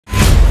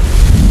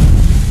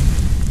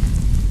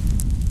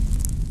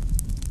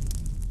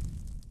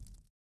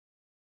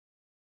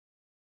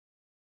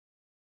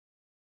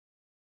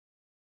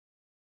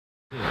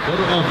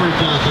1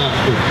 John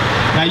chapter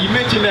 3. Now you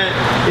mentioned that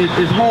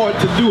it's hard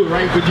to do it,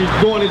 right? But you're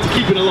going into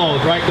keeping the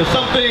laws, right? Because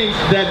some things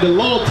that the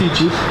law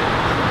teaches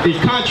is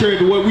contrary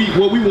to what we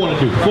want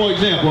to do. For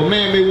example, a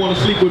man may want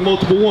to sleep with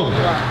multiple women.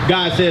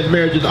 God says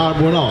marriage is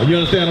honorable and all. You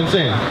understand what I'm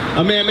saying?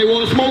 A man may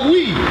want to smoke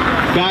weed.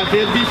 God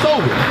says be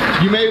sober.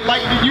 You may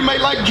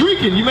like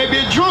drinking. You may be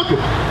a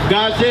drunkard.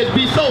 God says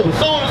be sober.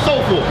 So on and so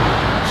forth.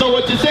 So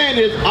what you're saying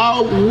is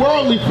our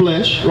worldly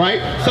flesh, right,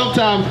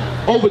 sometimes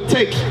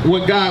overtakes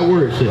what God's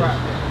word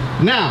says.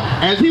 Now,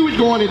 as he was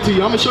going into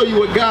you, I'm going to show you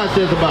what God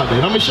says about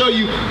that. I'm going to show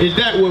you, is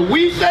that what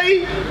we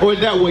say or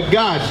is that what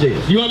God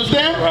says? You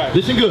understand? Right.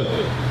 Listen good.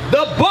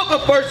 The book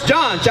of 1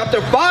 John,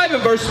 chapter 5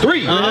 and verse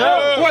 3.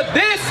 For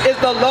this is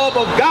the love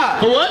of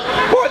God. For what?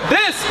 For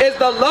this is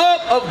the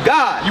love of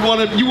God. You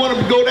want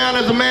to go down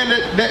as a man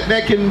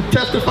that can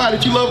testify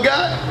that you love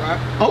God?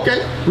 Right.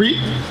 Okay,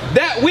 read.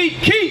 That we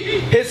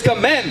keep his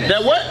commandments.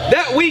 That what?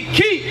 That we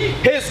keep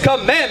his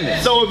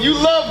commandments. So if you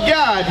love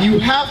God, you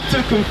have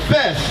to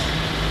confess,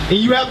 and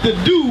you have to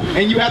do,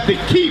 and you have to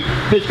keep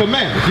his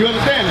commandments. You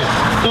understand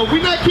that? So if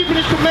we're not keeping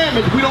his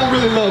commandments, we don't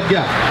really love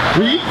God.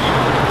 Read.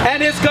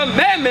 And his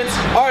commandments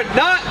are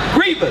not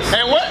grievous.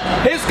 And what?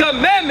 His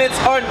commandments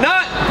are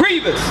not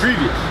grievous.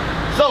 Grievous.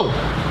 So,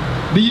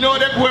 do you know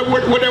what that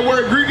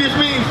word grievous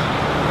means?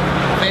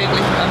 Vaguely,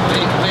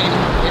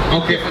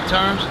 in different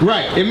terms.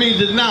 Right. It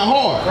means it's not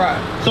hard. Right.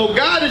 So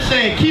God is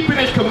saying keeping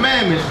his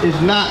commandments is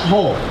not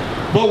hard.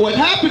 But what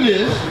happened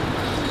is,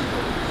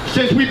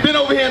 since we've been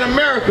over here in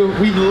America,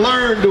 we've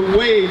learned the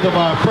ways of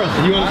our oppressor.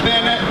 You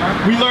understand that?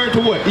 We learned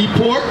to what? Eat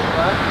pork.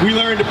 We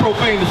learned to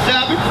profane the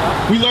Sabbath.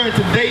 We learned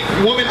to date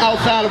women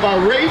outside of our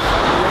race.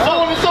 So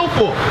on and so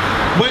forth.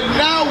 But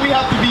now we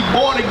have to be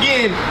born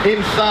again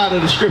inside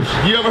of the scripture.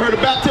 You ever heard of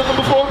baptism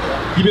before?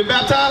 You been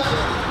baptized?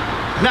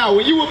 Now,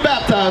 when you were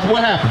baptized,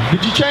 what happened?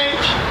 Did you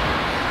change?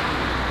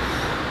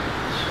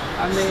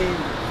 I mean,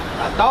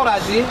 I thought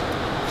I did.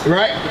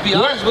 Right? To be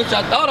honest with you,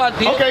 I thought I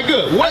did. Okay,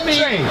 good. What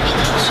changed?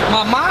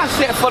 My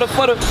mindset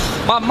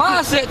my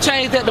mindset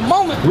changed at the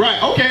moment.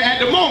 Right, okay, at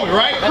the moment,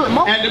 right?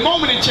 At the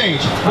moment it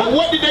changed. But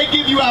what did they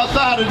give you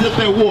outside of just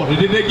that water?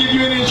 Did they give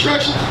you any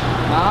instructions?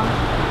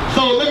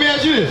 So let me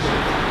ask you this.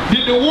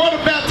 Did the water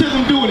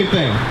baptism do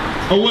anything?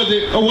 Or was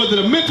it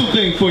a mental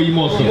thing for you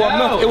more so?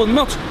 It was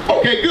mental.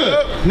 Okay,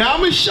 good. Now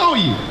I'm gonna show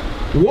you.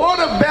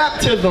 Water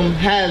baptism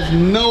has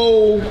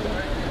no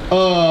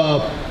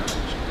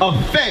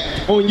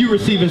effect on you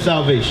receiving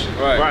salvation.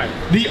 Right.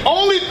 The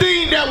only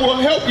thing that will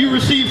help you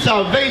receive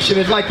salvation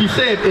is, like you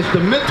said, it's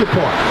the mental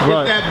part.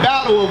 Right. It's that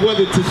battle of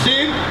whether to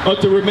sin or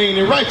to remain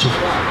in righteousness.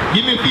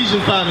 Give me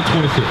Ephesians 5 and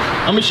 26.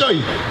 I'm gonna show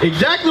you.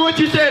 Exactly what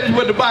you said is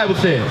what the Bible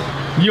says.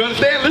 You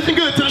understand? Listen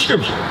good to the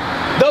scripture.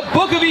 The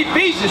book of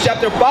Ephesians,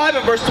 chapter 5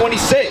 and verse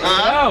 26.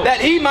 That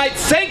he might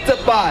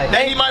sanctify.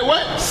 That he might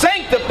what?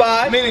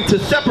 Sanctify. Meaning to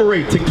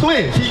separate, to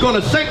cleanse. He's going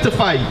to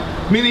sanctify you.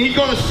 Meaning he's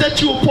going to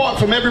set you apart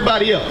from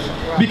everybody else.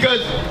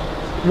 Because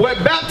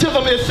what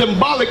baptism is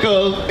symbolic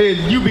of is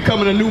you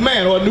becoming a new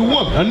man or a new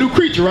woman, a new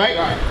creature, right?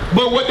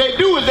 But what they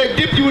do is they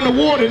dip you in the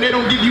water and they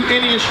don't give you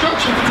any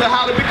instructions to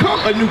how to become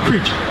a new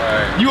creature.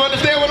 You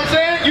understand what I'm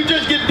saying? You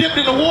just get dipped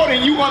in the water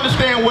and you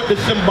understand what the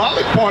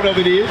symbolic part of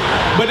it is,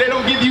 but they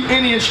don't give you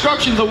any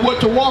instructions of what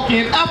to walk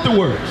in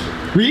afterwards.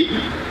 Read.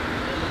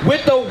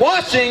 With the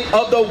washing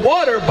of the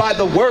water by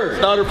the word.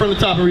 Start it from the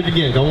top and read it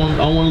again. I want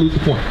to lose the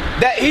point.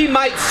 That he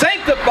might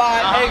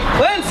sanctify and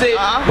cleanse it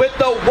with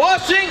the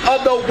washing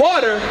of the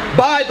water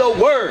by the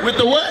word. With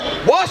the what?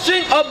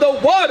 Washing of the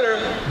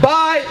water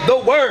by the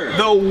word.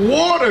 The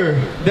water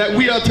that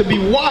we are to be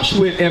washed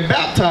with and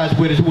baptized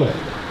with is what?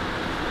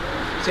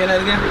 Say that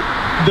again.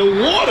 The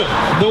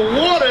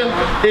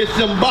water is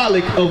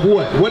symbolic of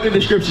what? What did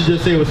the scripture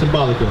just say was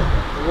symbolic of?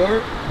 The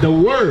word. The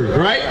word,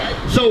 right?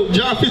 So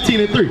John 15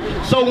 and 3.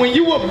 So when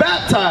you were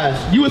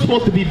baptized, you were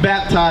supposed to be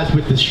baptized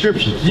with the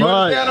scriptures. You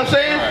understand what I'm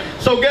saying?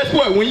 Right. So guess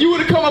what? When you were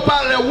to come up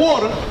out of that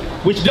water,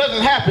 which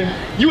doesn't happen,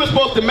 you were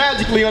supposed to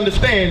magically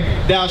understand,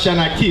 thou shalt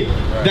not kill,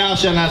 thou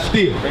shalt not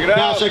steal,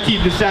 thou shalt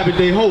keep the Sabbath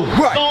day holy,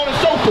 so on and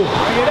so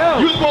forth.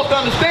 You were supposed to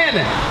understand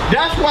that.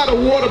 That's why the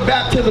water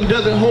baptism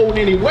doesn't hold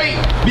any weight,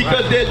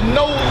 because there's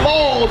no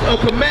laws or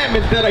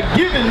commandments that are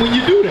given when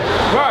you do that.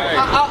 Right.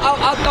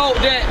 I thought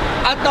that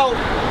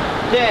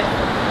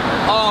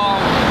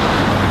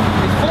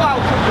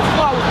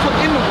before I was put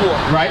in the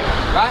water.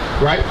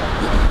 Right.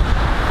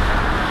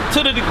 To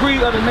the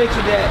degree of the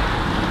nature that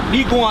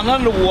me going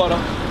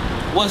underwater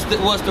was to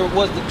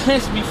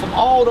cleanse me from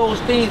all those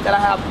things that I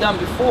have done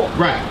before.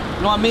 Right.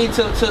 You know what I mean?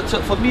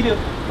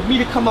 For me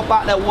to come up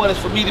out that water is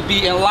for me to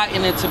be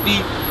enlightened and to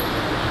be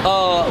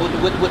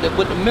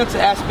with the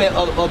mental aspect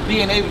of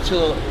being able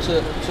to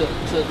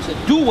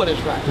do what is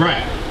right.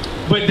 Right.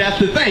 But that's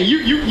the thing.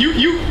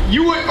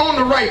 You were on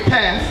the right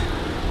path.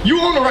 You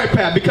were on the right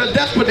path because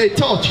that's what they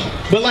taught you.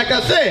 But like I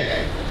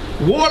said,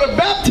 water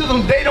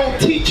baptism, they don't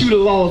teach you the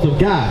laws of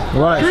God.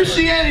 Right.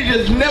 Christianity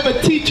does never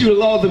teach you the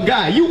laws of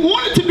God. You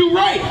wanted to do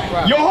right.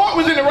 Your heart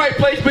was in the right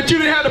place, but you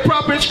didn't have the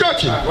proper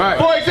instruction.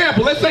 For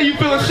example, let's say you're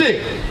feeling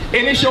sick,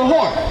 and it's your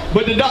heart,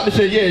 but the doctor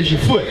said, yeah, it's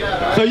your foot.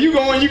 So you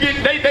go and you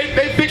get,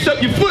 they fix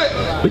up your foot,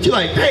 but you're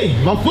like, hey,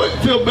 my foot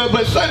feels bad,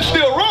 but something's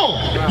still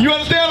wrong. You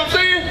understand what I'm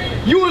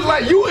saying? You was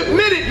like, you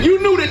admitted,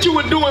 you knew that you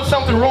were doing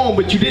something wrong,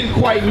 but you didn't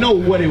quite know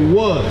what it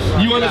was.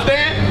 You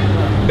understand?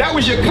 That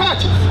was your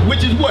conscience,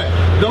 which is what?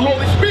 The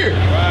Holy Spirit.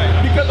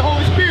 Because the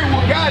Holy Spirit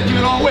will guide you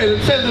in all ways.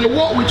 It says that it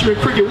walk with you in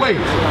crooked ways.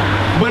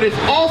 But it's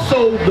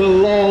also the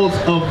laws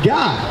of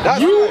God.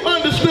 You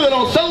understood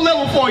on some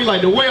level for you,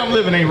 like, the way I'm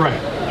living ain't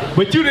right.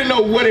 But you didn't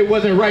know what it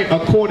wasn't right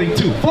according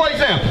to. For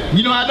example,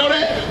 you know how I know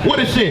that? What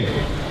is sin?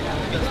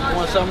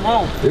 Doing something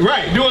wrong.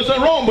 Right, doing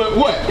something wrong, but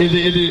what? Is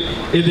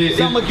it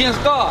something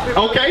against God.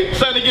 Okay,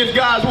 something against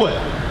God's what?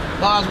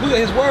 God's will,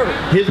 His word.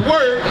 His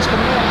word. His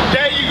commandment.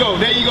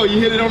 There you go, you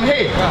hit it on the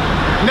head.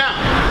 Right. Now,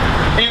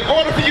 in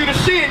order for you to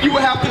sin, you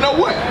would have to know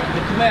what?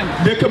 The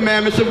commandments. The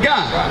commandments of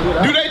God.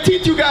 Right. Do they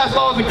teach you guys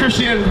laws in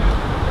Christianity?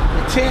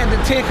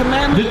 The Ten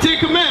Commandments? The 10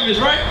 Commandments,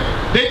 right?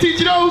 They teach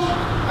you those?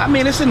 I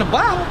mean, it's in the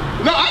Bible.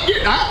 No,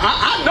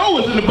 I know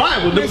it's in the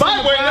Bible. The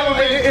Bible ain't never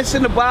been. It's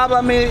in the Bible.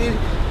 I mean,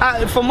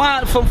 from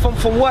my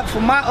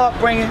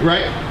upbringing,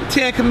 right?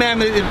 10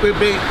 Commandments,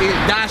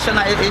 thou shalt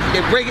not.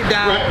 They break it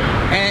down, right.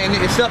 And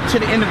it's up to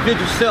the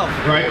individual self,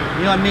 right?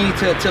 You know what I mean,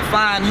 to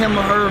find him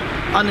or her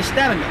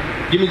understanding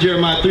it. Give me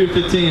Jeremiah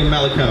 3:15 and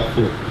Malachi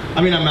 4.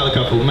 I mean, not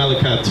Malachi 4,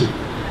 Malachi 2.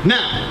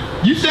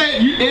 Now, you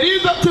said it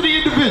is up to the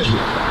individual,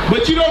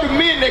 but you know the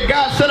men that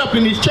God set up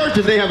in these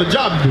churches, they have a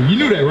job to do. You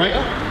knew that, right?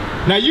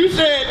 Now, you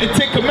said the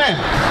 10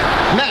 Commandments.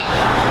 Now,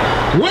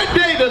 what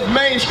day does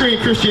mainstream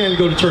Christianity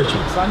go to church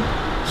on?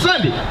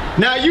 Sunday.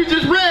 Now, you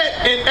just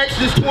read in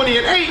Exodus 20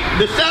 and 8,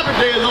 the Sabbath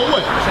day is on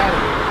what?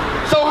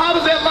 Saturday. So how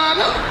does that line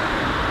up?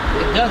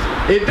 It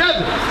doesn't. It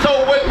doesn't.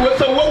 So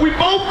what we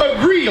both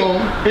agree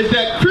on is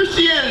that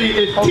Christianity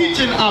is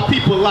teaching our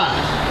people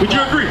lies. Would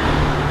you agree?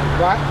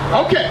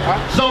 Right. Okay.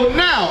 Right. So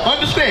now,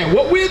 understand,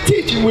 what we're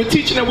teaching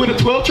that we're the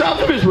 12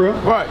 tribes of Israel.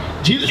 Right.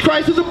 Jesus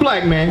Christ is a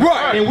black man.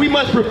 Right. And we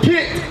must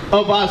repent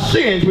of our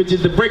sins, which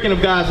is the breaking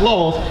of God's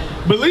laws,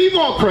 believe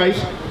on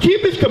Christ,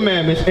 keep His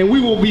commandments, and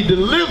we will be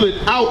delivered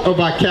out of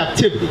our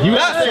captivity. You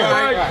understand?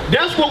 Right.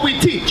 That's what we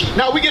teach.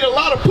 Now, we get a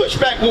lot of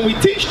pushback when we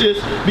teach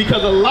this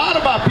because a lot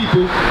of our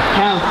people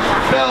have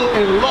fell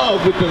in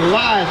love with the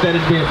lies that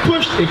is being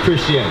pushed in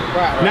Christianity.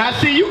 Right. Now, I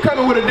see you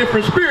coming with a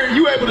different spirit.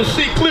 You're able to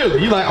see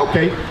clearly. You're like,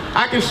 okay,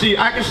 I can see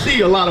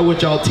a lot of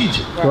what y'all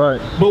teaching. Right.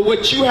 But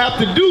what you have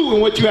to do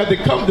and what you have to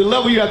come, the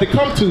level you have to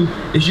come to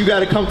is you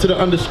got to come to the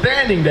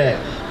understanding that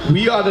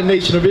we are the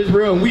nation of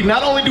Israel, and we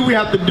not only do we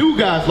have to do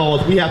God's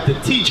laws, we have to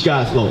teach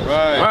God's laws.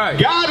 Right.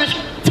 God is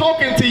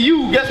talking to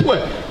you. Guess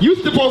what? You're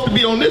supposed to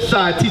be on this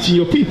side teaching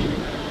your people.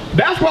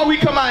 That's why we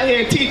come out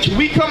here and teach.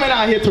 We coming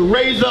out here to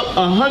raise up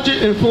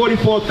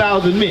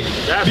 144,000 men.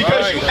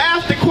 Because you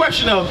asked the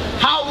question of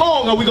how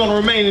long are we going to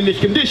remain in this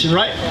condition,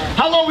 right?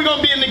 How long are we going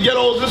to be in the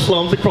ghettos and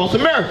slums across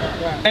America?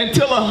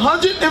 Until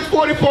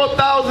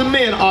 144,000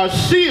 men are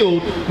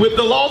sealed with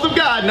the laws of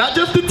God, not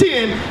just the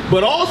 10,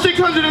 but all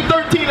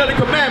 613 of the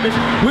commandments,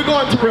 we're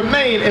going to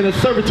remain in a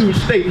servitude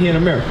state here in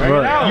America.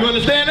 Right. You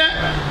understand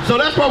that? So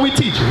that's why we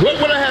teach it.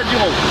 What I had you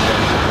hold?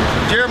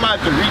 Jeremiah,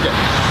 to read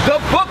that. The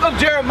book of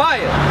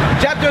Jeremiah,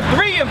 chapter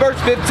 3 and verse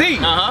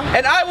 15.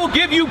 And I will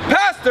give you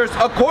pastors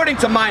according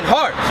to mine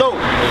heart. So,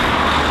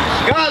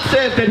 God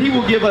says that He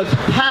will give us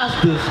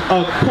pastors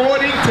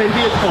according to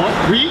His heart.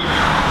 Read.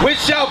 Which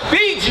shall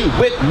feed you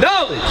with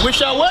knowledge. Which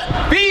shall what?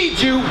 Feed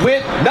you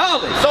with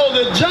knowledge. So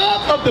the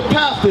job of the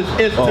pastors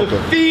is to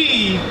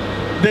feed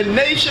the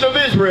nation of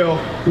Israel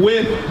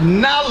with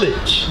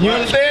knowledge. You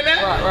understand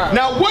that? Right.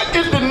 Now, what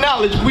is the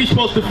knowledge we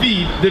supposed to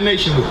feed the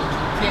nation with?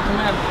 10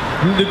 Commandments.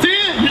 The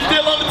 10? You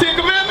still on the 10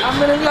 Commandments?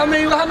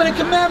 How many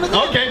commandments?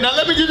 Okay, now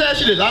let me just ask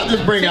you this. I'll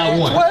just bring out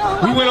one.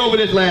 12? We went over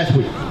this last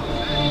week.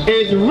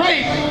 Is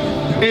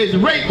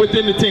rape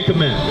within the 10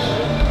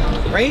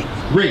 Commandments? Rape?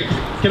 Rape.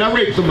 Can I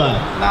rape somebody?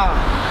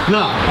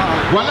 Nah.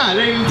 Why not?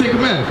 It ain't in the 10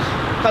 Commandments.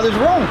 Because it's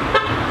wrong.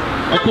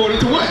 According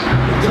to what?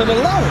 To the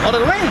law or the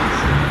land.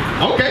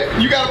 Okay,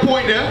 you got a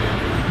point there.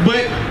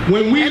 But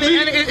when we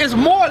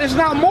it's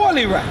not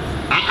morally right.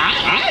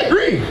 I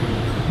agree.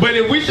 But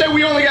if we say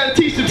we only got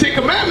to teach the 10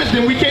 Commandments,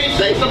 then we can't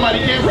say somebody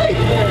can't rape.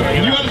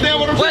 You understand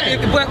what I'm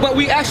saying? But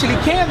we actually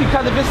can,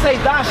 because if it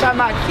says thou shalt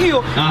not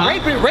kill,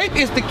 rape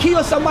is to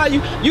kill somebody,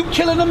 you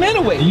killing them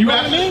anyway. You know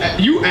what I mean?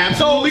 You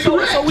absolutely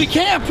correct. So we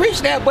can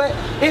preach that, but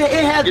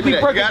it has to be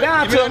broken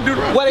down to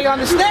where they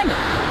understand it.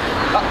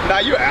 Now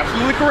you're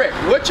absolutely correct.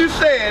 What you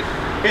said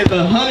is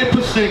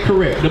 100%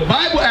 correct. The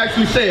Bible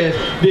actually says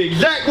the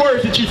exact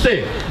words that you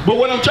said. But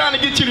what I'm trying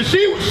to get you to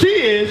see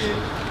is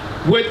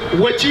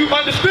what you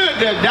understood,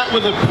 that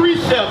was a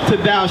precept to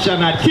thou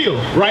shalt not kill,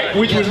 right?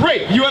 Which was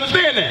rape. You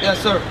understand that? Yes,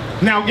 sir.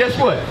 Now guess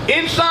what?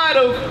 Inside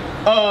of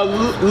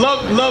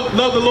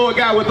love the Lord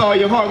God with all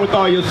your heart, with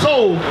all your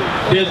soul,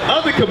 there's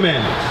other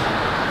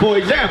commandments. For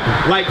example,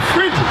 like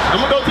fringes. I'm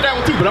gonna go to that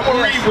one too, but I'm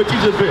gonna read what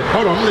you just read.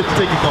 Hold on, I'm gonna let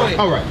you take your thought.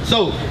 All right.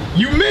 So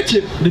you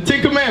mentioned the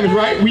 10 Commandments,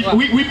 right?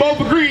 We both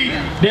agreed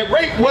that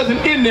rape wasn't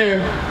in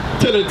there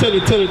to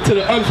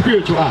the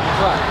unspiritual eye.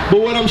 Right.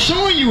 But what I'm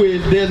showing you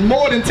is there's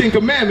more than 10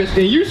 Commandments,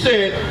 and you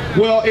said,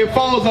 well, it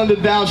falls under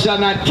thou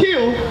shalt not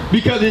kill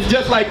because it's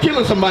just like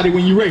killing somebody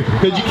when you rape them,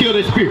 because you kill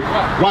their spirit.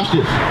 Watch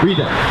this. Read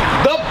that.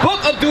 The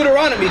book of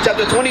Deuteronomy,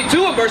 chapter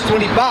 22 and verse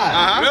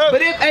 25.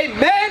 But if a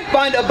man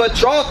find a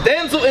betrothed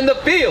damsel in the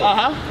field,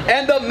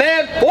 and the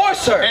man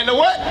force her. And the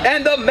what?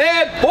 And the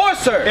man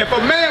force her. If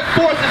a man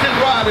forces his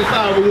bride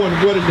inside of a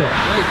woman, what is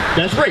that?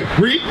 That's rape.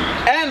 Read.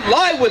 And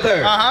lie with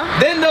her.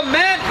 Then the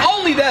man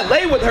only that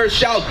lay with her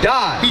shall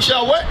die. He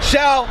shall what?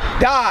 Shall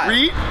die.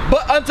 Read.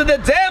 But unto the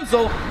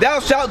damsel thou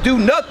shalt do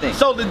nothing.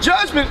 So the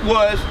judgment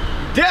was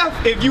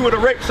death if you were to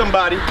rape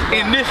somebody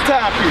in this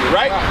time period,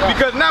 right?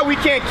 Because now we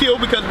can't kill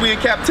because we're in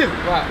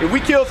captivity. If we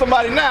kill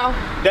somebody now,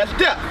 that's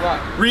death.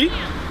 Read.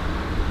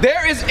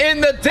 There is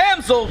in the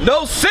damsel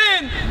no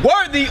sin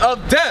worthy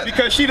of death.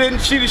 Because she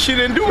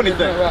didn't do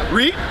anything.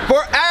 Read.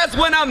 For as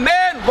when a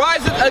man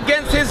riseth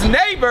against his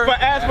neighbor. For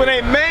as when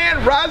a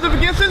man riseth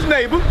against his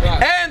neighbor.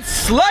 And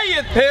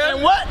slayeth him.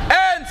 And what?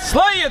 And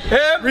slayeth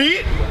him.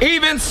 Read.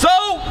 Even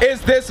so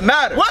is this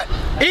matter. What?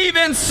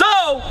 Even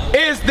so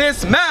is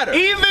this matter.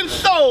 Even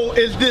so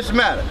is this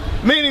matter.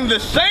 Meaning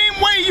the same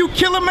way you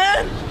kill a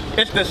man,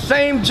 it's the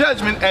same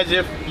judgment as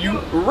if you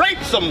rape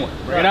someone.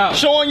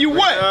 Showing you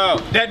what?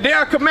 That there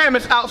are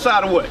commandments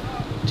outside of what?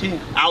 10.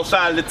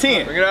 Outside of the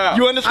 10.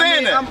 You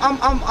understand that?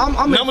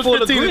 I'm Numbers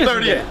 15 to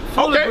 38.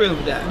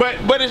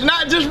 Okay. But it's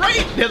not just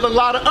rape. There's a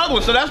lot of other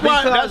ones. So that's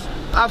why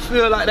I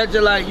feel like that's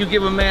just like you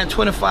give a man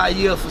 25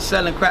 years for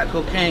selling crack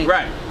cocaine.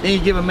 Right. Then you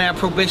give a man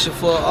probation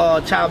for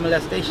child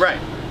molestation. Right.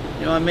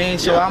 You know what I mean?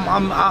 So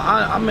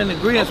I'm in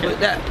agreement with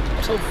that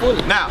so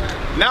fully. Now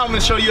I'm going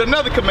to show you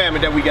another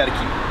commandment that we got to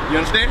keep. You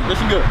understand?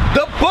 Listen good.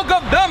 The book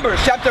of Numbers,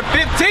 chapter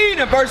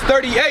 15 and verse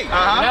 38.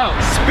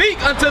 Speak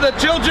unto the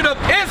children of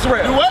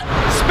Israel. Do what?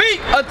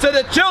 Speak unto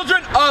the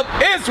children of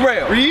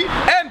Israel. Read.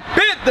 And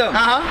bid them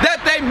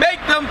that they make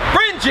them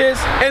fringes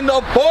in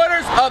the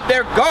borders of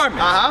their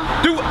garments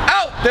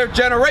throughout their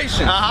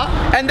generation.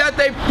 And that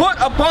they put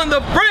upon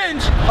the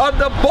fringe of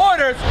the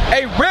borders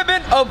a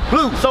ribbon of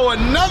blue. So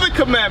another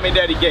commandment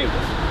that he gave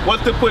us was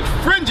to put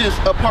fringes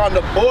upon the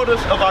borders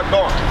of our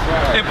garments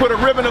and put a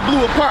ribbon of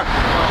blue upon it.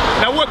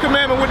 Now what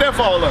commandment would that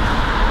fall under?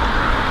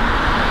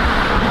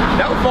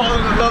 That would fall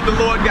under love the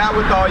Lord God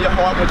with all your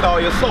heart, with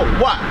all your soul.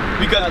 Why?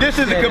 Because this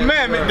is a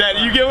commandment that,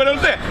 you get what I'm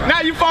saying?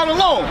 Now you follow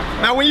along.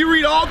 Now when you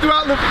read all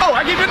throughout the,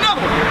 I give you another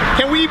one.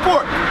 Can we eat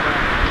pork?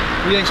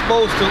 We ain't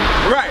supposed to.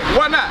 Right,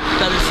 why not?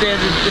 Because it says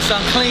it's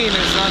unclean.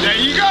 There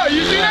you go,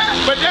 you see that?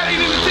 But that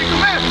ain't in the 10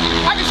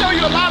 commandments. I can show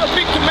you a lot of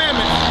big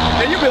commandments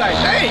and you'll be like,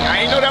 dang,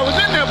 I ain't know that was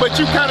in there, but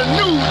you kind of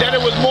knew that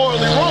it was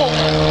morally wrong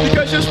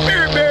because your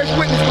spirit bears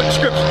witness with the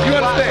scripture. You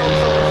understand?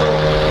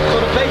 So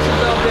the basis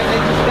of that, they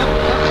just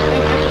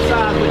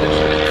emphasize with the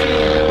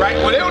 10. Right,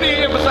 well they don't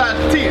even emphasize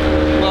the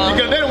 10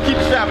 because they don't keep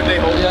the Sabbath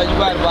day holy. Yeah,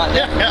 you're right about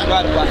that. You're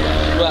right about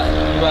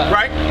that.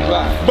 Right?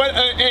 But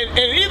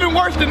and even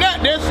worse than that,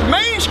 there's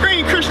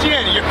mainstream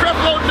Christianity. Your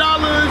Creflo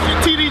Dollars, your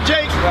TD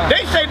Jakes,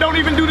 they say don't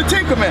even do the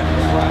 10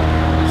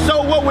 commandments.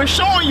 So what we're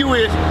showing you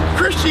is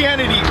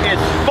Christianity is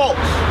false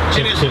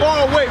and it's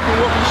far away from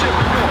what we should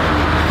be doing.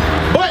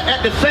 But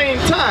at the same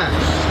time,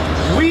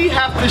 we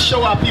have to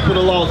show our people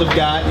the laws of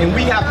God and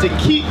we have to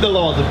keep the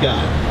laws of God.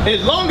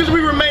 As long as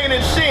we remain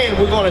in sin,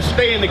 we're going to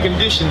stay in the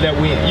condition that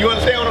we're in. You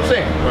understand what I'm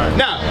saying? Right.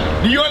 Now,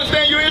 do you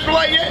understand you're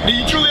Israelite yet? Do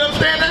you truly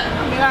understand that?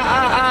 I mean,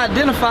 I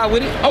identify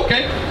with it.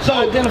 Okay. So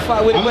I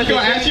identify with it. I'm just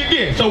going to ask you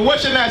again. So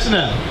what's your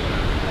nationality?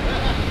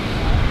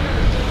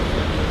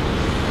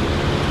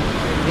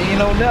 You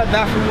know,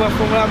 not from what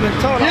I've been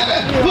taught.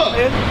 Look,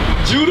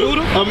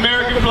 Judah,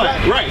 American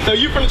flag. Right, so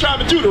you're from the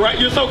tribe of Judah, right?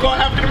 You're so-called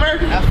African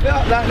American? I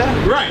felt like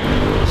that. Right.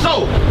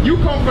 So, you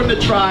come from the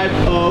tribe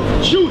of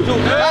Judah.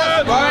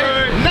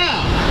 Right.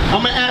 Now,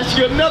 I'm going to ask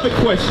you another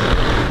question.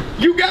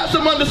 You got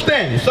some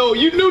understanding, so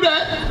you knew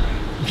that.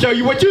 So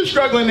what you're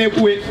struggling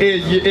with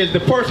is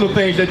the personal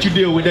things that you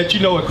deal with that you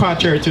know are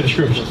contrary to the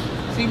scriptures.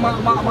 See, my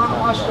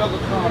struggle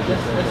comes,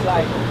 it's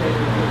like, okay,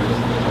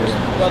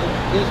 brother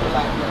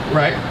Israelite.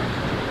 Right.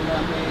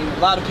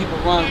 A lot of people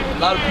will run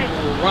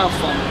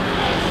from it.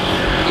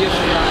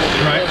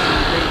 Israelites, right.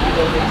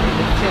 They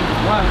tend to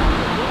run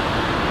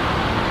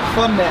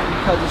from that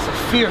because it's a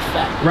fear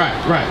factor. Right.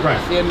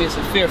 You feel me? It's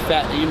a fear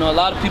factor. You know, a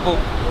lot of people,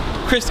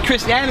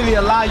 Christianity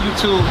allow you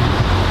to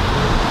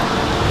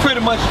pretty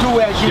much do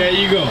as you. There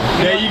you go.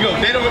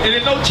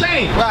 There's no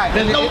change. Right.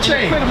 There's no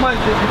change. Pretty much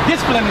the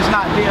discipline is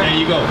not there. There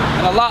you go.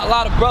 And a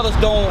lot of brothers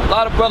don't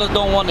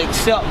want to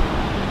accept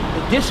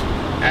the discipline.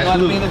 You know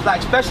what I mean? It's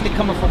like, especially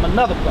coming from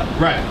another brother.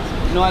 Right.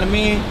 You know what I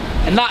mean?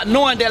 And not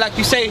knowing that, like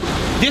you say,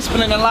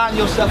 discipline and lining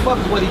yourself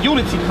up is where the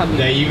unity comes in.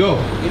 There you go.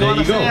 You know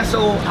what I'm saying?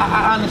 So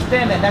I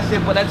understand that. That's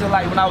it. But that's just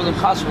like when I was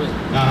incarcerated.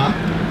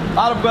 A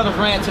lot of brothers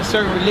ran to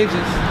certain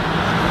religions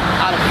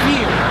out of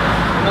fear.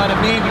 You know what I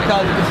mean?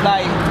 Because it's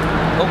like,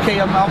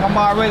 okay, I'm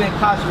already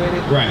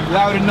incarcerated. Right. We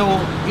already know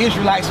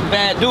Israelites are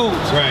bad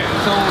dudes. Right.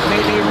 So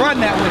they run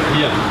that way.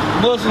 Yeah.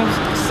 Muslims,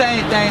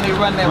 same thing, they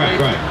run that way.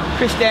 Right.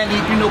 Christianity,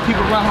 you know,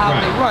 people run how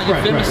they run. You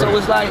feel me? So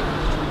it's like,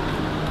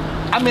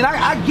 I mean,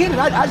 I get it.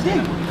 I dig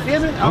it. You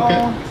feel me?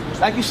 Okay.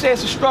 Like you said,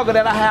 it's a struggle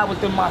that I have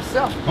within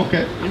myself.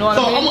 Okay. You know what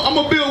I mean? So I'm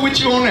gonna build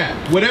with you on that.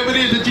 Whatever it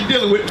is that you're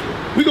dealing with,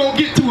 we're gonna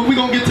get to it. We're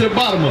gonna get to the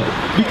bottom of it.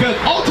 Because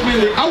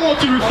ultimately, I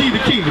want you to receive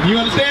the kingdom. You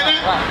understand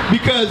that? Right.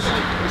 Because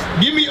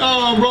give me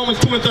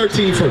Romans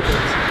 2:13 first.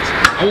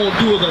 I won't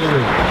do it other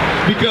way.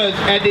 Because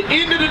at the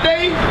end of the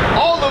day,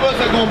 all of us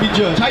are gonna be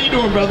judged. How you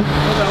doing, brother?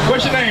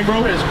 What's your name,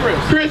 bro?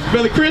 Chris,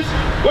 brother Chris.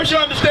 What's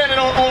your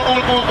understanding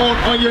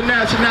on your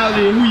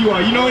nationality and who you are?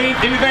 You know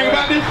anything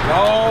about this?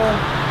 All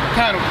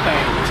kind of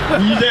things.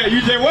 You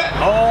say what?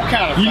 All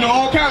kind of things. You know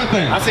all kind of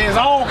things. I say it's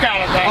all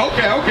kind of things.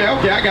 Okay,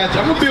 I got you.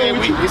 I'm gonna build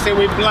with you. You say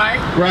we black.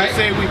 Right. You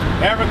say we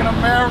African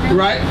American.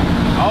 Right.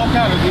 All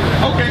kind of things.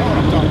 Okay.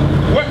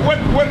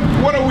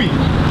 What are we?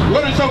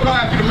 What are so-called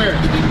African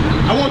Americans?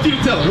 I want you to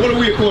tell us. What are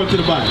we according to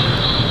the Bible?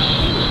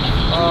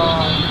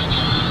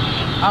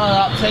 I don't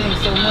know, I'm telling you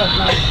so much,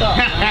 man. Stop,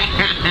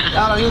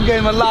 man. You gave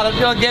him a lot.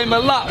 We're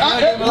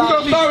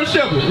gonna start with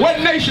simple.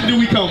 What nation do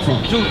we come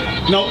from? Judah.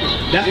 No,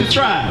 that's the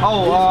tribe.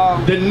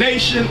 The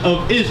nation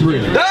of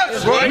Israel.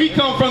 That's right. We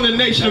come from the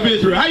nation of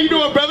Israel. How you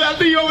doing, brother? I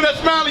see you over there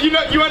smiling. You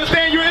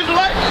understand you're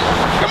Israelite?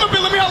 Come up here,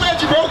 let me holler at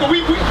you, bro.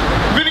 We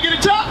gonna get a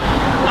chop.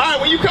 All right,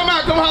 when you come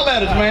out, come holler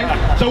at us, man.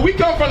 So we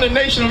come from the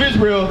nation of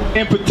Israel,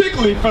 and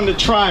particularly from the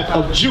tribe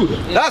of Judah.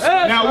 That's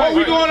now what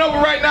we're going over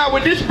right now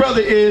with this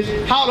brother is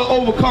how to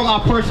overcome our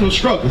personal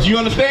struggles. You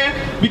understand?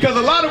 Because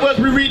a lot of us,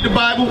 we read the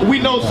Bible, we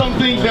know some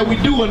things that we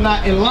do are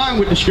not in line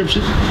with the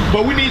scriptures,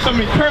 but we need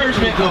some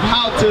encouragement of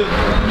how to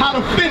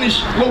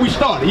finish what we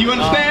started. You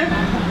understand?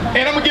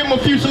 And I'm gonna give him a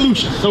few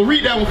solutions. So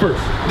read that one first.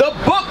 the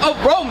book of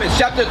Romans,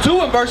 chapter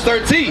 2 and verse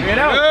 13.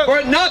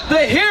 For not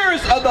the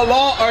hearers of the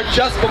law are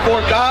just before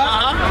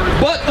God,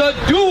 but the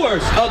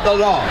doers of the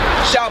law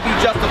shall be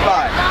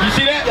justified. You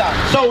see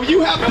that? So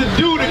you have to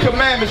do the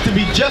commandments to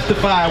be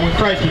justified when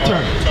Christ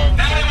returns.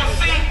 Now they will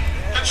see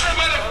the true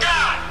men of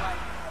God.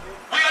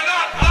 We are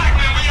not black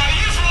men, we are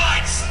the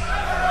Israelites.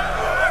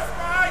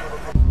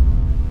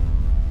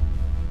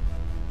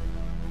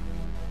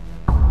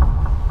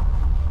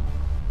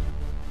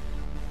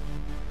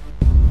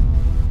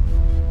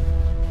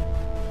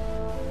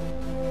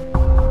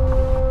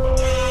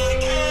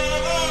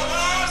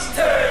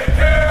 Take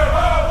care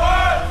of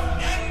us.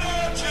 And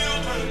the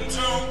children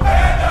too. We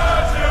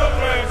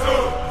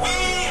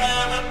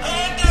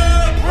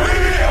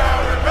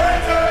have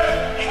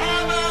repented.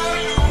 How are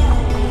you?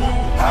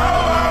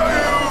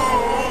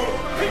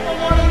 People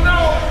want to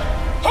know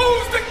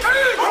who's the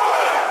king.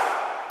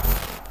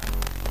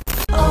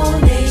 Oh,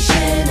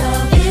 nation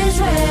of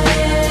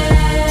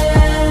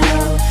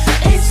Israel,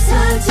 it's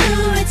time to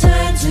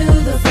return to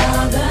the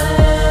Father.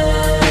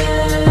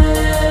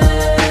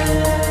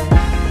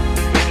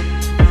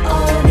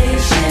 Oh,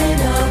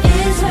 nation of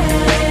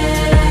Israel,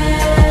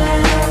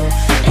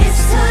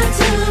 it's time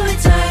to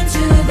return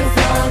to the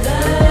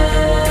Father.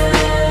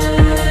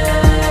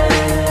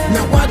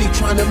 Now why they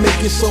trying to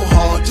make it so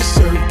hard to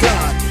serve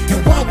God?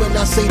 And why when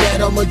I say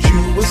that I'm a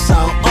Jew it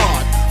sound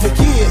odd? For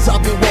years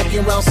I've been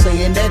walking around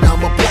saying that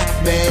I'm a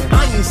black man.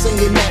 I ain't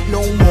saying that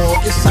no more,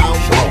 it sounds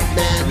wrong,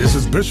 man. This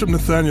is Bishop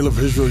Nathaniel of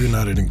Israel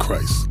United in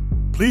Christ.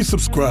 Please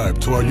subscribe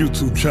to our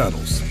YouTube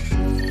channels.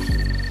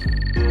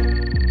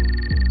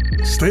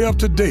 Stay up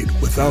to date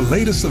with our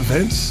latest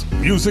events,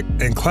 music,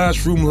 and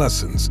classroom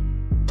lessons.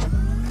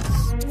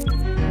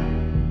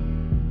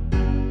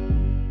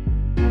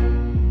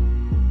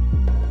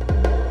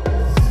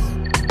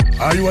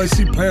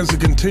 IUIC plans to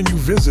continue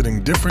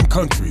visiting different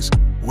countries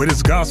where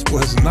this gospel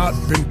has not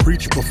been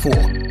preached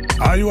before.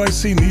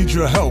 IUIC needs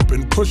your help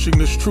in pushing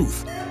this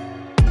truth.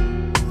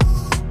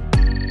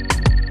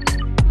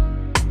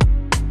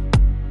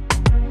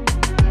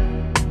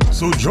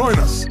 So join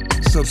us.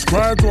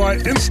 Subscribe to our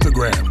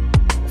Instagram,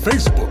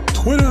 Facebook,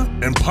 Twitter,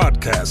 and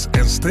podcasts,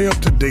 and stay up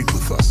to date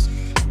with us.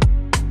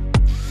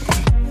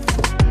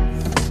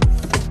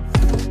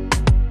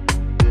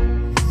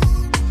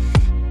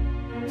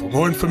 For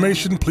more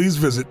information, please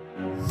visit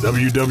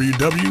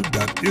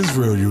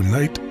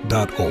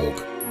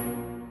www.israelunite.org.